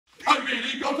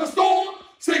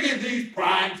these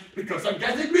pranks because I'm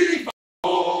getting really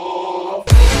off.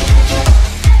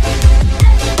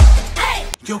 Hey!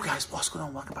 Yo guys, what's going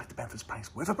on? Welcome back to Phillips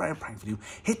Pranks. With a brand new prank video.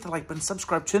 Hit the like button,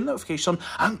 subscribe, turn the notification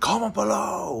and comment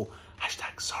below.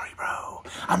 Hashtag sorry bro.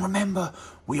 And remember,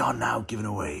 we are now giving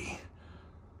away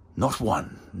not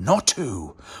 1, not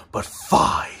 2, but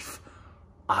 5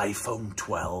 iPhone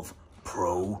 12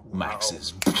 Pro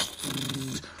Maxes.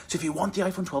 So if you want the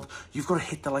iPhone 12, you've got to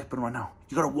hit the like button right now.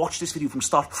 You've got to watch this video from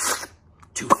start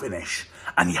to finish.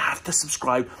 And you have to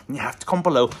subscribe, and you have to comment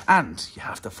below, and you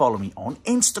have to follow me on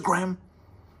Instagram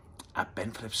at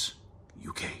Phillips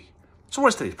UK. So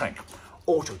what's today's prank?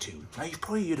 Autotune. Now you've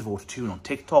probably heard of Autotune on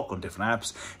TikTok, on different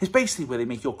apps. It's basically where they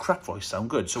make your crap voice sound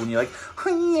good. So when you're like,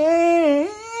 oh yeah,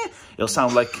 it'll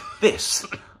sound like this.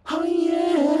 Oh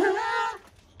yeah.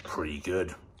 Pretty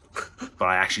good. But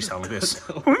I actually sound like this.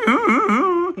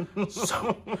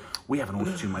 So, we have an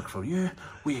Autotune microphone here.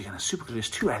 We are going to super glue this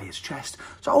to Elliot's chest.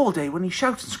 So all day when he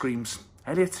shouts and screams,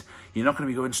 Elliot, you're not going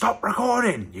to be going, stop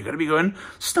recording. You're going to be going,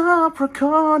 stop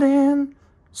recording.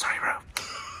 Sorry, bro.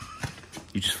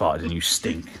 You just farted and you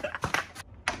stink.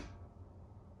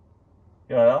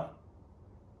 You all right?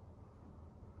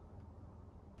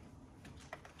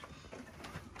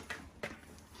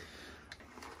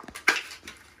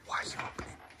 Why are you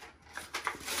opening?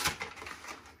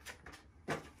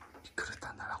 You could have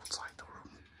done that outside the room.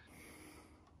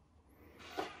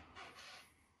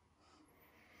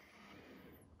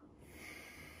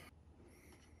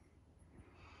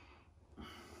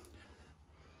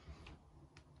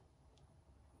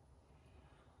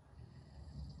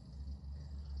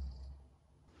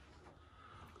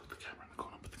 Put the camera in the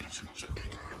corner, put the camera in the corner.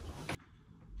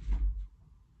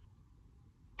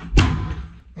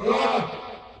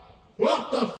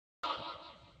 What the f***?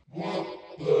 What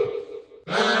the?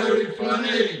 Very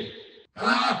funny.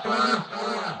 Ha ha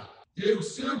ha. You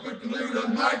super glued a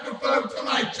microphone to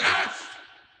my chest.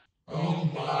 Oh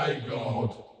my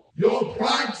God. Your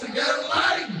pranks are getting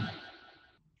lame.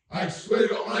 I swear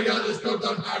to God, when I get out of this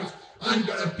goddamn house, I'm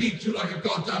gonna beat you like a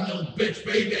goddamn little bitch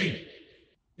baby.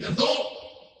 You thought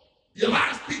your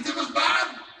last pizza was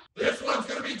bad? This one's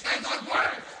gonna be 10 times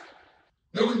worse.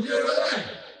 No one's here, are they?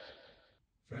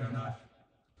 Fair enough.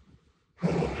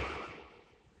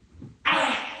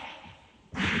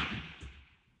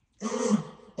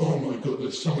 Oh my God,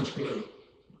 there's so much glue.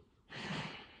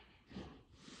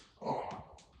 Oh.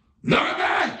 Look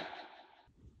at me!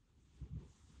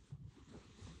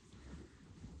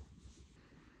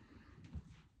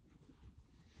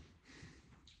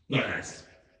 Look at this.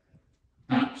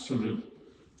 Absolute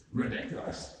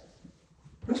ridiculous.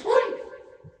 That's fine.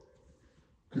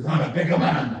 Because I'm a bigger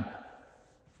man.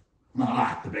 I'm a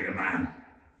lot the bigger man.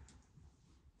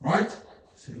 Right?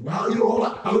 So while you're all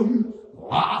at home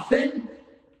laughing,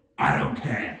 I don't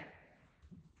care.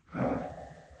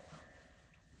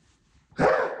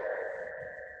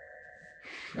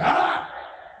 Shut up!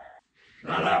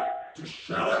 Shut up! Just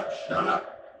shut up! Shut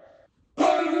up!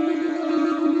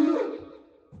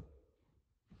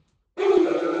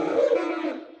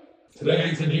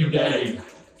 Today's a new day.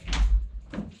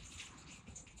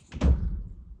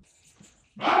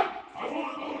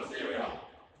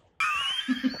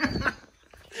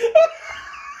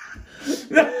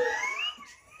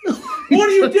 What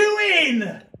are you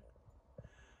doing?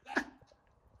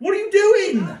 What are you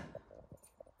doing?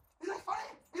 Is that funny?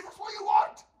 Is that what you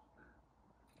want?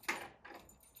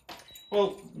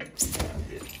 Well,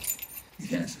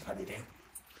 Yes, funny day.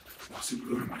 I'll super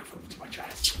glue a microphone to my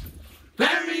chest.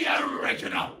 Very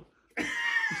original.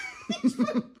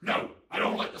 No, I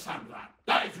don't like the sound of that.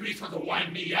 That is really trying to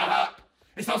wind me up.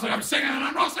 It sounds like I'm singing and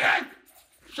I'm not singing.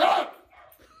 Shut up.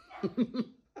 it's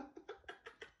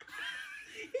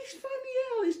funny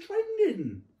hell, it's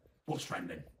trending. What's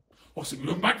trending? What's it?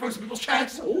 Microphones to people's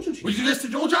chests? Autotune. Will you do this to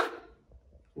Georgia?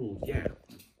 Oh, yeah.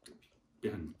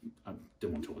 Yeah, I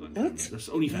don't want to talk about that. What? That's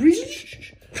OnlyFans. Really?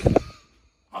 Shh.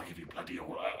 I'll give you bloody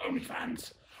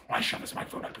OnlyFans. When I shove this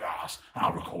microphone up your ass, and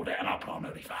I'll record it and I'll put on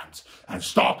OnlyFans. And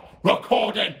stop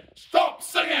recording! Stop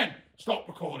singing! Stop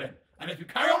recording. And if you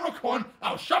carry on recording,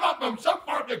 I'll shove up them so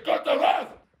far up your goddamn earth!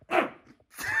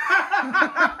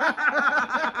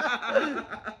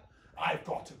 I've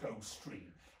got to go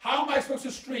stream. How am I supposed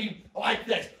to stream like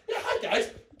this? Yeah, hi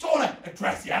guys. Don't want to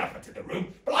address the elephant in the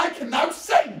room, but I can now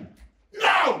sing!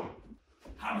 No!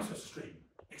 How am I supposed to stream?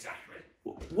 Exactly.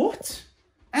 What?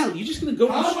 Al, you're just going to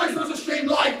go How am I supposed to stream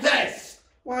like this?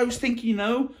 Well, I was thinking, you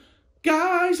know,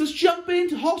 guys, let's jump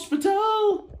into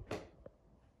hospital.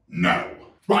 No.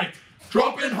 Right,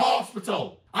 drop in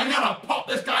hospital. I'm gonna pop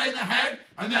this guy in the head,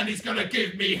 and then he's gonna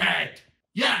give me head.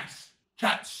 Yes.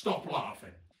 Chat, stop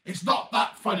laughing. It's not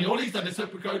that funny. All he's done is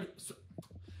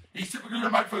he's super glued a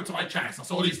microphone to my chest.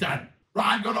 That's all he's done.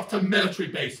 Right, I'm going off to military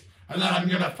base. And then I'm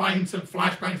going to find some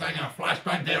flashbangs. I'm going to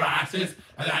flashbang their asses.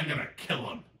 And then I'm going to kill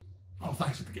them. Oh,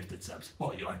 thanks for the gifted subs.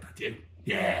 Oh, you like that, do you?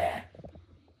 Yeah.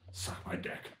 Suck my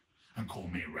dick. And call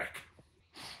me Rick.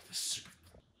 This super...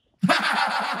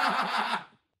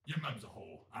 Your mum's a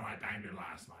whore. And I banged her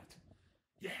last night.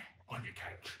 Yeah, on your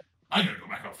couch. I'm going to go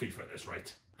back on FIFA at this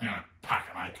rate. I'm going to pack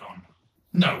an icon.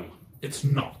 No, it's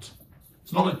not.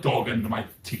 It's not a dog under my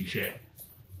t-shirt.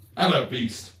 Hello,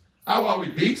 Beast. How are we,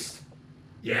 Beast?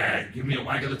 Yeah, give me a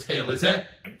wag of the tail, is it?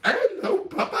 Hello,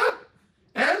 Papa.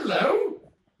 Hello.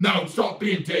 No, stop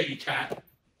being dirty, cat.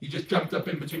 You just jumped up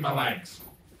in between my legs.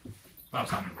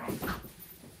 That's something wrong.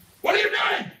 What are you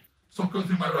doing? Stop going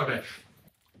through my rubbish.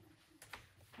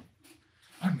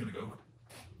 I'm going to go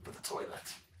to the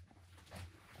toilet.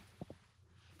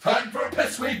 Time for a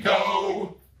piss we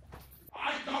go.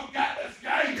 I don't get this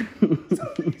game.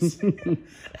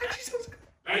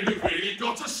 And you really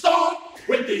got to stop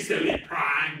with these silly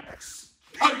pranks.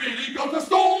 I really got to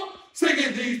stop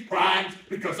singing these pranks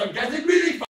because I'm getting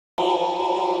really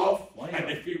off. Why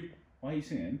are you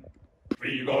singing?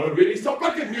 You gotta really stop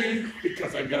looking at me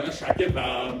because I'm gonna shag your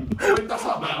bum. Oh, wait, that's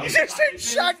not now. You just said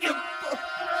shag your bum.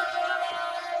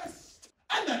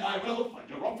 And then I will find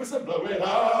your office and blow it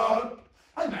up.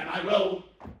 And then I will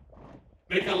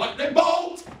make a lightning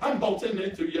bolt and bolt it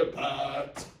into your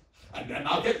butt. And then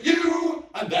I'll get you,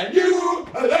 and then you,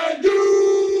 and then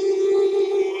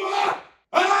you.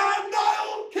 And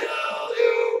I'll kill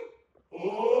you.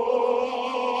 Oh,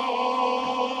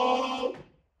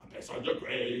 and piss on your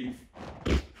grave.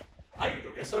 I gotta go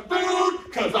get some food,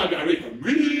 because I'm very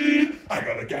hungry. I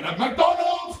gotta get a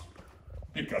McDonald's,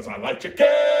 because I like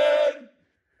chicken.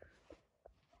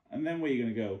 And then where are you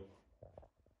going to go?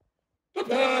 To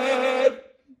bed.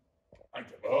 I'm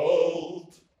too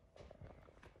old.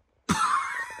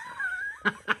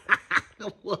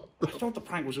 I thought the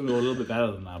prank was going to go a little bit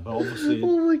better than that, but obviously...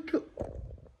 Oh my god.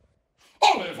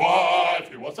 Au revoir,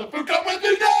 if you want some food, come with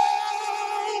me now!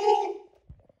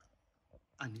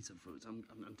 I need some food. I'm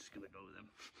just gonna go with him.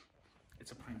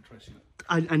 It's a prank, Tracy.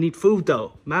 I need food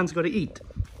though. Man's got to eat.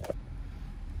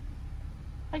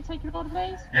 Can I take your order,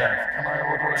 please? Yes, can I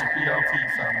order a BLT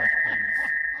sandwich, please?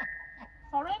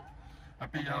 Sorry? A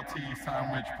BLT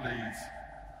sandwich, please.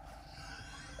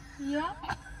 Yeah.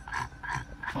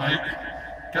 Can I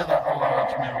get that a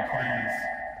large meal, please?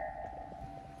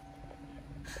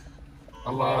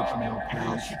 A large meal,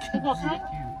 please. With what drink?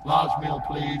 Large meal,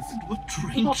 please. What With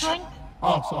drink? what drink?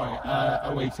 Oh, sorry,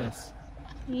 Oasis.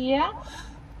 Yeah.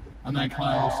 And then can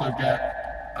I also get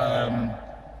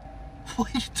What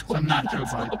are you some talking nacho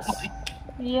about? bites?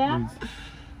 Yeah.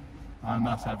 And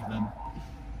that's everything.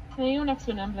 Can you next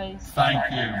one then, please? Thank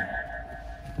you.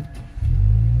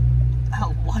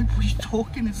 Hell, why were you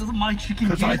talking into the mic? She can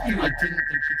Because hear I you. didn't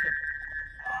think she could.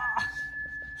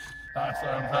 That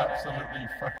sounds absolutely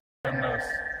fucking nuts.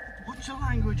 What's your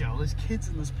language, Al? There's kids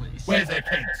in this place. Where's their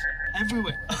kids?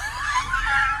 Everywhere.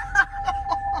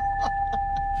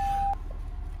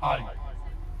 Hi.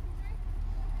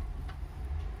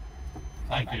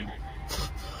 Thank you.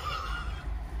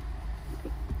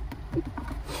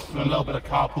 A little bit of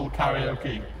carpool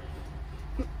karaoke.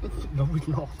 No, we're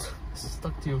not. It's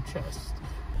stuck to your chest.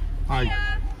 Hi.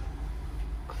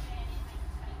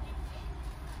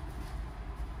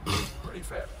 Pretty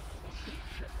fair.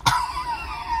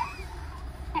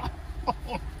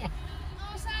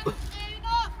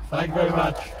 Thank you very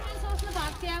much.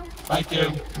 Thank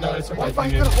you. No, it's okay. If I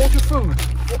could hold your food.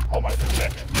 Oh my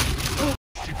goodness.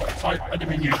 Sorry, I didn't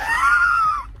mean you. No.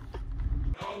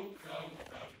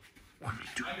 What are you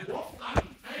doing? What's that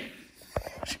face?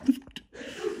 What's on the phone to?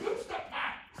 It's your booster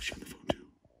pack. What's on the phone to?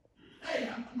 Hey,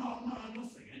 I'm not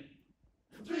singing.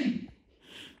 Gee,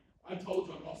 I told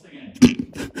you I'm not singing.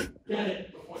 Get it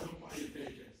before you buy your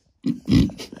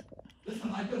pages. Listen,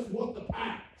 I just want the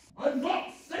packs. I'm not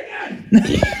singing.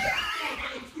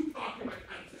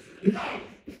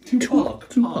 Tupac.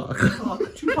 No,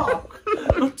 Tupac.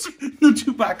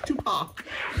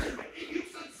 You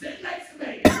should sit next to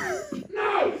me.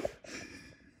 No.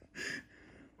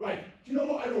 Right, do you know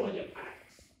what? I don't want your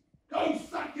packs. Go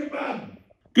suck your bum.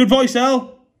 Good voice,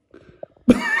 Al.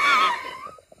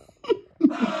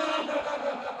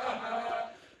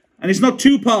 And it's not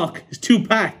Tupac, it's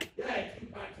Tupac. Yeah,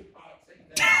 Tupac.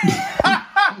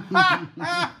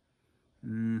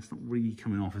 It's not really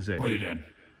coming off, is it? What are you doing?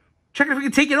 Checking if we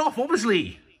can take it off,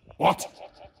 obviously. What?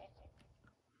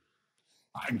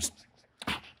 I'm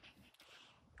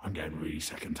getting really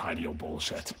sick and tired of your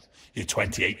bullshit. You're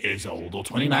 28 years old, or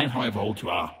 29, however old you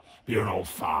are, but you're an old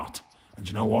fart. And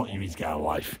you know what? You need to get a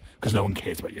life, because no one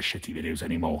cares about your shitty videos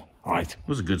anymore. All right? It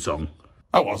was a good song.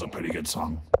 That was a pretty good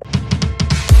song.